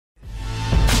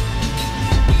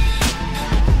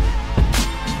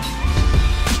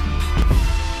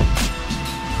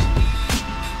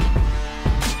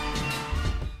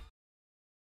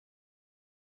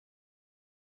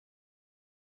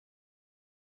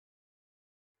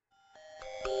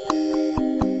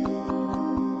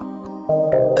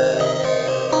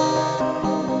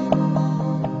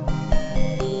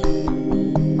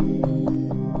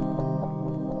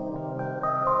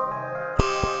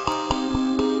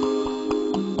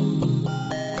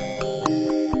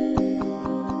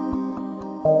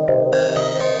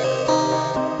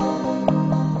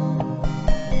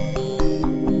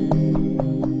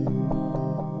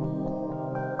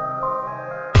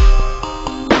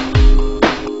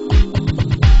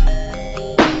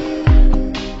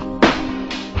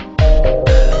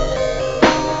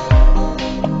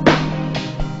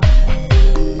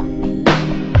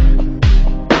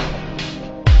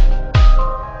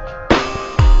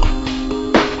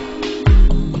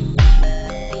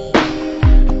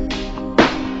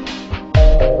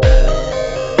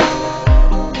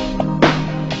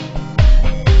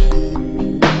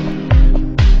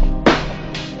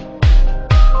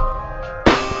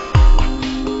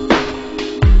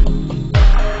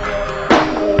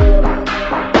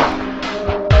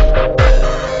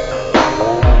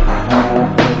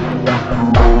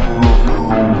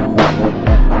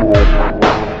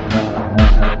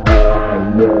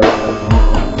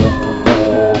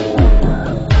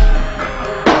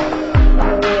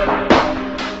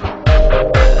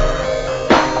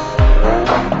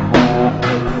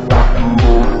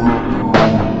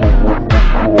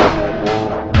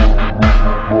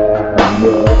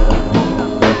What's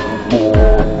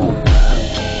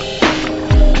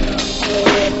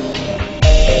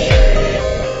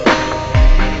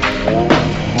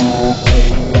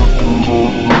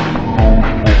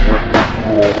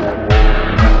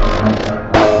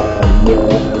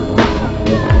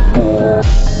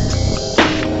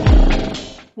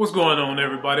going on,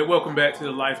 everybody? Welcome back to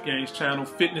the Life Gains channel,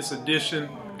 fitness edition.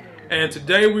 And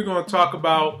today we're going to talk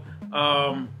about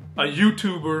a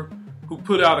YouTuber who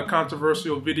put out a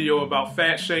controversial video about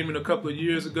fat shaming a couple of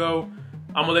years ago.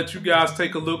 I'm going to let you guys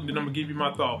take a look, and then I'm going to give you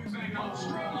my thoughts.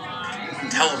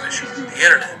 Television, the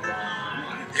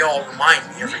internet, they all remind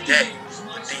me every day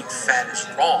that being fat is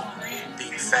wrong.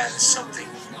 Being fat is something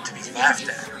to be laughed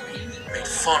at or made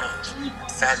fun of.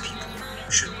 Fat people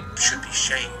should be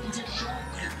shamed.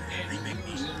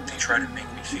 They try to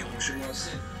make me feel ashamed.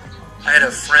 I had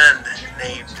a friend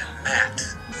named Matt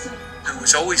who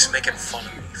was always making fun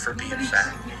of me for being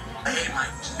fat. I hate my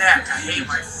neck. I hate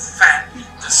my fat,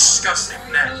 disgusting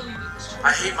neck.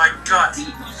 I hate my gut. It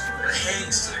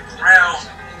hangs to the ground.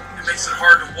 It makes it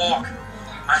hard to walk.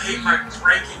 I hate my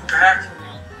breaking back.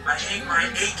 I hate my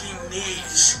aching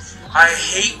knees. I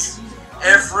hate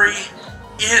every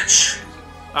inch.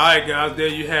 Alright guys, there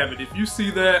you have it. If you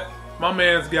see that, my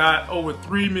man's got over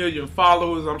 3 million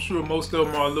followers. I'm sure most of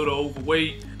them are a little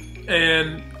overweight.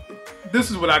 And this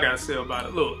is what I gotta say about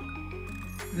it. Look,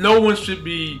 no one should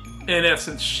be, in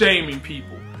essence, shaming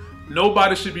people.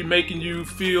 Nobody should be making you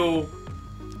feel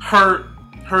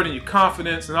hurting your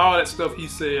confidence and all that stuff he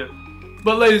said.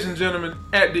 But ladies and gentlemen,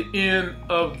 at the end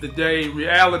of the day,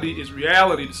 reality is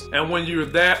reality. And when you're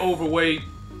that overweight,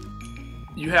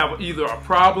 you have either a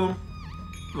problem,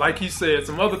 like he said,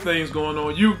 some other things going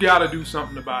on. You've got to do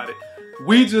something about it.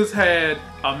 We just had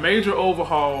a major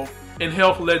overhaul in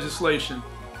health legislation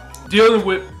dealing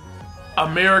with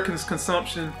Americans'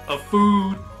 consumption of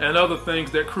food and other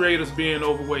things that create us being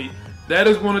overweight. That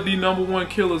is one of the #1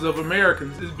 killers of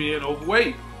Americans, is being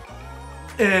overweight.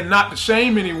 And not to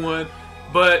shame anyone,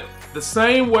 but the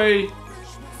same way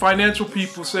financial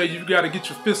people say you've got to get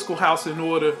your fiscal house in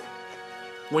order,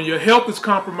 when your health is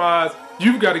compromised,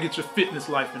 you've got to get your fitness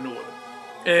life in order.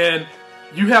 And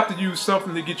you have to use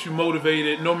something to get you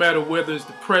motivated, no matter whether it's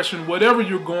depression, whatever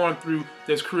you're going through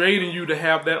that's creating you to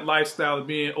have that lifestyle of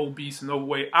being obese and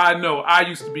overweight. I know, I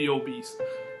used to be obese.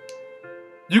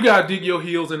 You got to dig your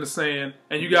heels in the sand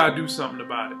and you got to do something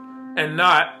about it and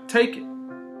not take it.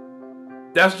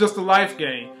 That's just a life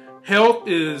game. Health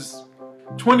is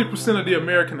 20% of the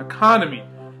American economy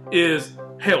is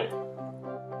health.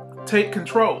 Take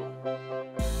control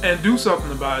and do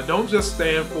something about it. Don't just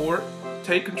stand for it.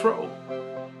 Take control.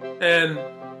 And,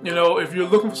 you know, if you're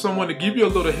looking for someone to give you a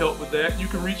little help with that, you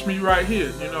can reach me right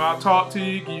here. You know, I'll talk to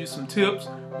you, give you some tips,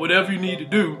 whatever you need to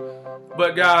do.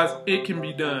 But guys, it can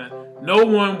be done. No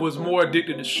one was more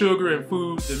addicted to sugar and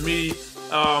food than me.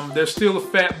 There's still a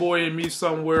fat boy in me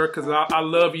somewhere because I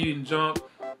love eating junk.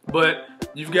 But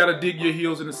you've got to dig your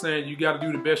heels in the sand. You got to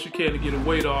do the best you can to get a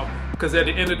weight off, because at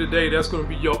the end of the day, that's going to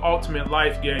be your ultimate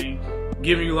life game,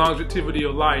 giving you longevity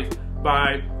of life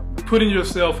by putting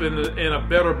yourself in a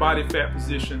better body fat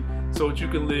position so that you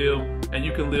can live, and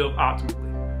you can live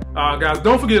optimally. Guys,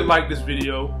 don't forget to like this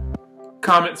video,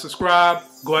 comment, subscribe,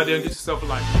 go out there and get yourself a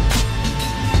life.